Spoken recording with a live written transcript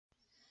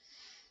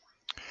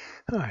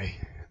Hi,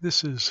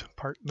 this is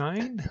part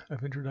 9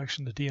 of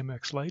Introduction to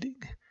DMX Lighting,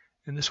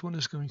 and this one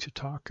is going to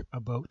talk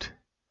about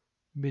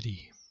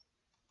MIDI.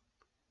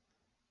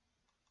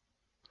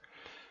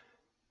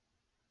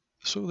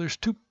 So there's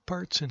two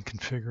parts in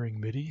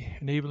configuring MIDI: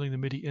 enabling the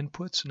MIDI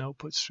inputs and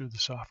outputs through the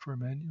software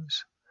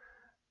menus,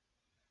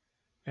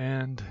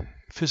 and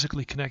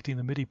physically connecting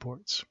the MIDI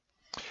ports.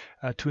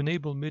 To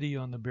enable MIDI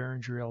on the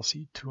Behringer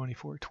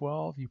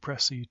LC2412, you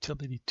press the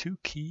Utility 2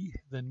 key,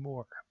 then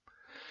More.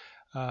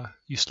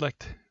 You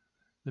select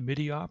the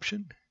MIDI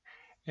option,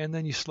 and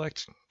then you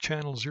select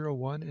channel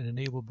 01 and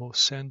enable both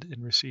send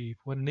and receive.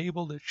 When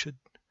enabled, it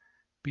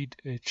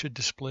should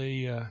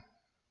display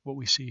what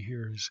we see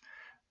here is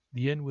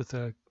the in with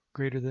a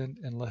greater than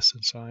and less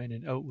than sign,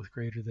 and out with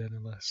greater than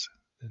and less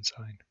than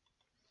sign.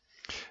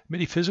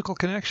 MIDI physical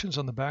connections: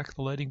 on the back of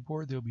the lighting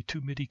board, there will be two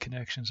MIDI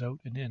connections, out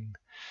and in.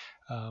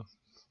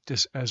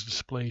 This as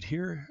displayed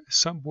here.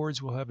 Some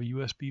boards will have a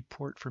USB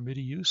port for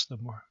MIDI use, the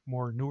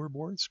more newer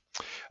boards.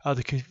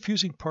 The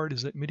confusing part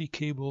is that MIDI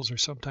cables are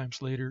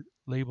sometimes later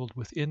labeled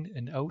with in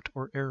and out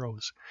or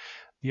arrows.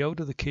 The out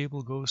of the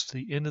cable goes to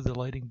the in of the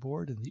lighting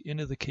board, and the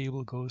in of the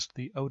cable goes to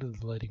the out of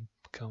the lighting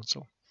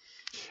console.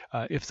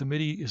 If the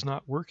MIDI is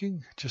not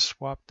working, just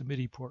swap the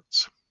MIDI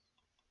ports.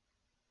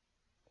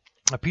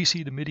 A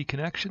PC to MIDI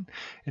connection: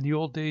 in the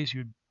old days,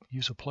 you'd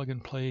use a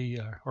plug-and-play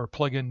or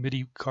plug-in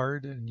MIDI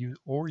card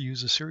or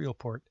use a serial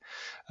port.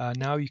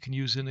 Now you can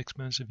use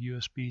inexpensive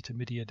USB to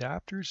MIDI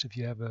adapters. If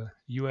you have a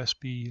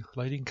USB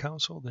lighting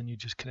console, then you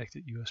just connect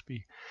it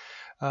USB.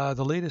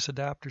 The latest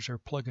adapters are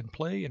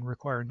plug-and-play and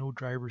require no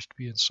drivers to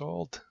be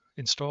installed.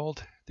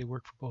 They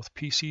work for both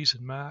PCs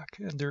and Mac,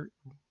 and they're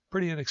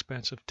pretty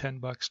inexpensive.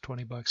 $10,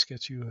 $20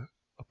 gets you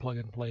a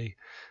plug-and-play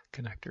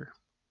connector.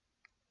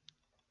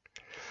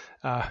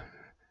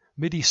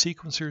 MIDI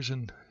sequencers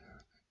and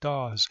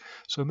DAWs.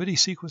 So a MIDI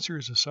sequencer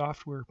is a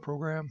software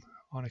program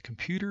on a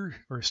computer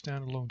or a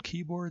standalone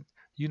keyboard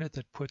unit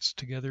that puts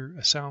together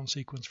a sound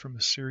sequence from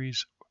a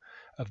series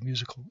of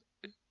musical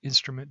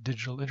instrument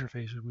digital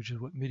interfaces, which is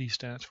what MIDI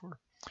stands for.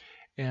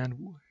 And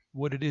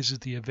what it is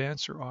the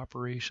events or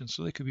operations.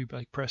 So they could be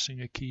like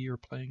pressing a key or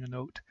playing a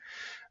note.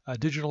 A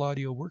digital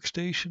audio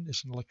workstation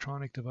is an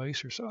electronic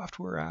device or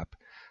software app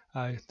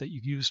that you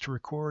use to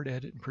record,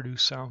 edit, and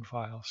produce sound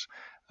files.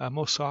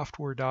 Most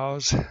software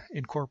DAWs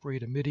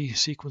incorporate a MIDI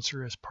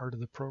sequencer as part of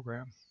the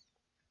program.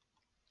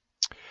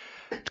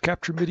 To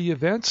capture MIDI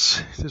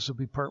events, this will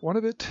be part 1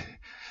 of it.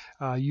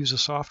 Use a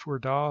software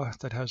DAW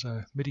that has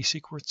a MIDI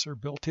sequencer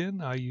built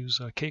in. I use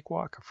a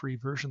Cakewalk, a free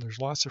version. There's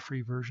lots of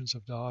free versions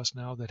of DAWs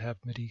now that have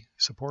MIDI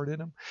support in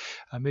them.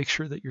 Make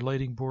sure that your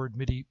lighting board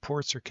MIDI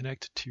ports are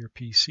connected to your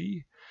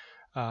PC.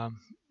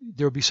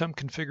 There will be some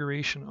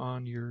configuration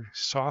on your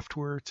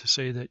software to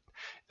say that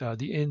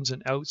the ins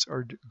and outs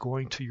are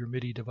going to your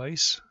MIDI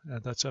device.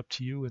 That's up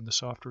to you and the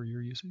software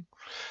you're using.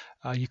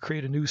 You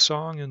create a new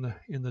song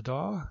in the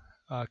DAW,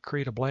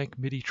 create a blank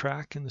MIDI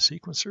track in the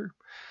sequencer,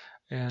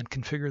 and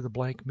configure the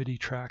blank MIDI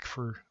track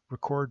for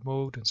record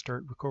mode and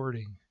start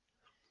recording.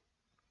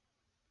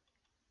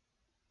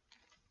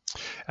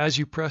 As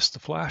you press the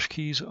flash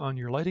keys on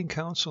your lighting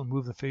console and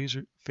move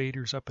the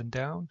faders up and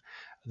down,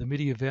 the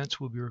MIDI events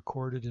will be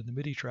recorded in the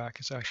MIDI track.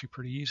 It's actually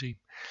pretty easy.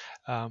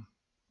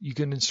 You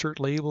can insert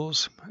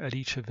labels at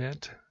each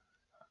event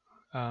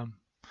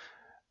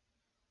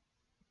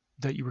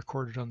that you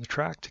recorded on the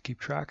track to keep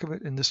track of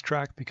it, and this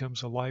track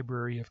becomes a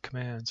library of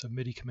commands, of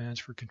MIDI commands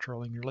for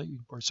controlling your lighting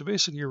board. So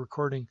basically you're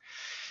recording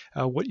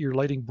what your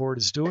lighting board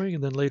is doing,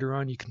 and then later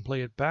on you can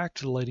play it back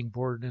to the lighting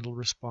board and it'll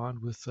respond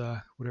with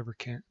whatever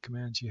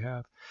commands you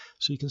have.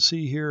 So you can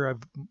see here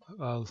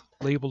I've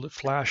labeled it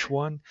flash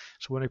 1.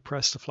 So when I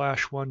press the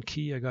flash 1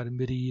 key, I got a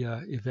MIDI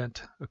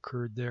event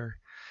occurred there.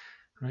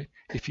 Right?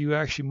 If you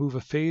actually move a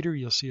fader,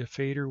 you'll see a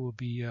fader will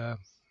be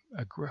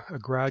a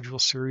gradual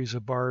series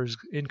of bars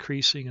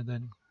increasing and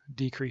then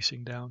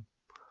decreasing down.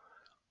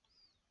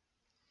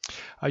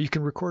 You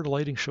can record a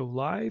lighting show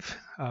live.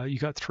 You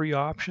got 3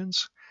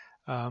 options,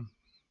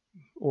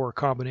 or a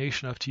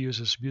combination of to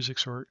use as music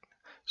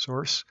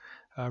source.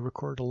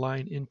 Record a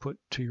line input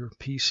to your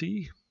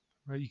PC.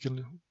 Right? You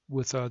can,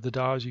 with the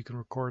DAWs, you can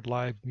record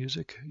live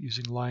music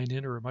using line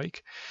in or a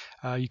mic.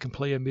 You can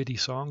play a MIDI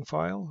song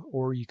file,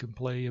 or you can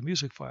play a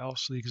music file.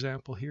 So the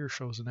example here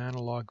shows an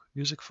analog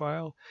music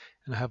file,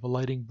 and I have a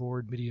lighting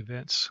board MIDI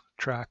events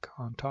track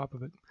on top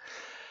of it.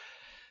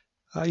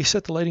 You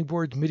set the lighting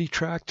board's MIDI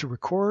track to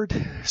record,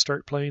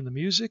 start playing the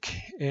music,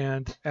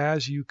 and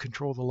as you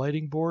control the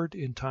lighting board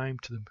in time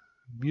to the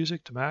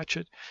music to match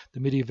it, the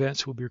MIDI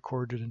events will be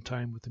recorded in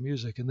time with the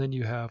music, and then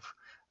you have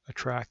a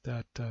track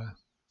that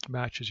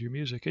matches your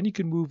music. And you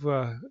can move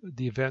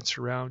the events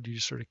around. You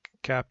just sort of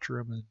capture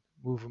them and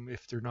move them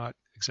if they're not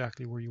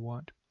exactly where you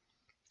want.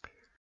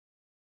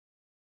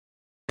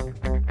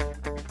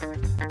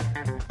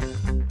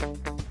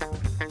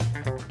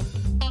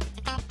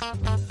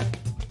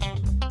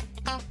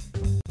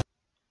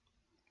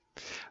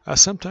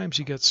 Sometimes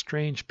you get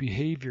strange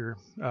behavior.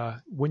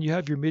 When you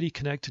have your MIDI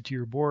connected to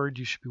your board,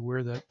 you should be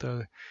aware that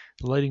the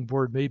lighting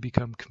board may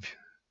become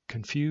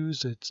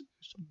confused.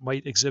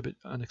 might exhibit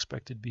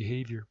unexpected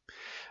behavior.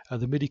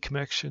 The MIDI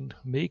connection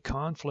may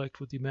conflict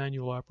with the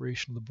manual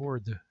operation of the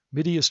board. The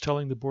MIDI is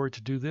telling the board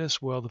to do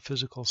this, while the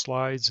physical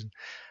slides and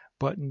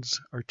buttons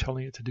are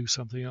telling it to do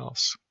something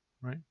else,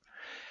 right?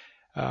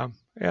 And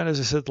as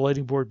I said, the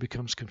lighting board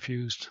becomes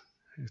confused.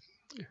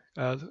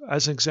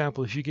 As an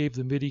example, if you gave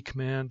the MIDI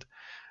command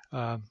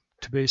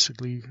to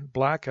basically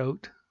black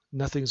out,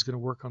 nothing's going to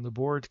work on the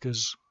board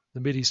because the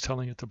MIDI is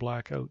telling it to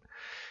black out.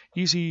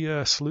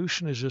 Easy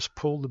solution is just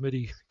pull the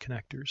MIDI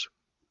connectors.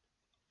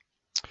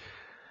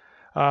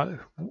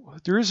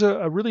 There is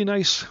a really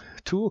nice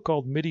tool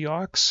called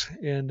MIDI-OX,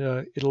 and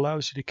it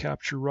allows you to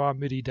capture raw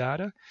MIDI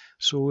data.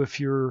 So if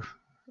you're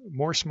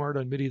more smart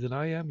on MIDI than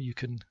I am, you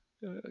can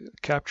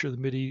capture the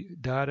MIDI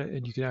data,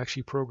 and you can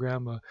actually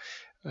program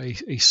a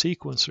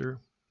sequencer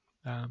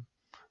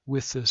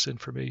with this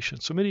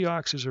information. So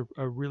MIDI-OX is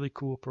a really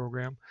cool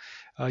program.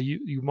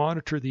 You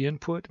monitor the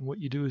input, and what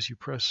you do is you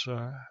press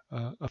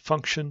a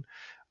function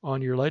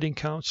on your lighting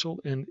console,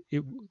 and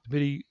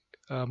MIDI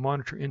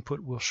monitor input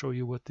will show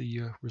you what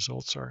the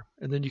results are.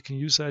 And then you can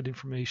use that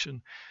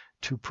information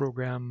to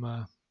program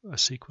a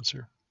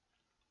sequencer.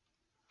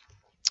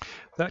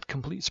 That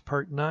completes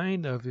part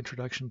 9 of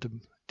Introduction to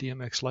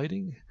DMX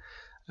Lighting,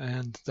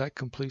 and that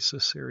completes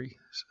this series.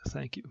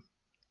 Thank you.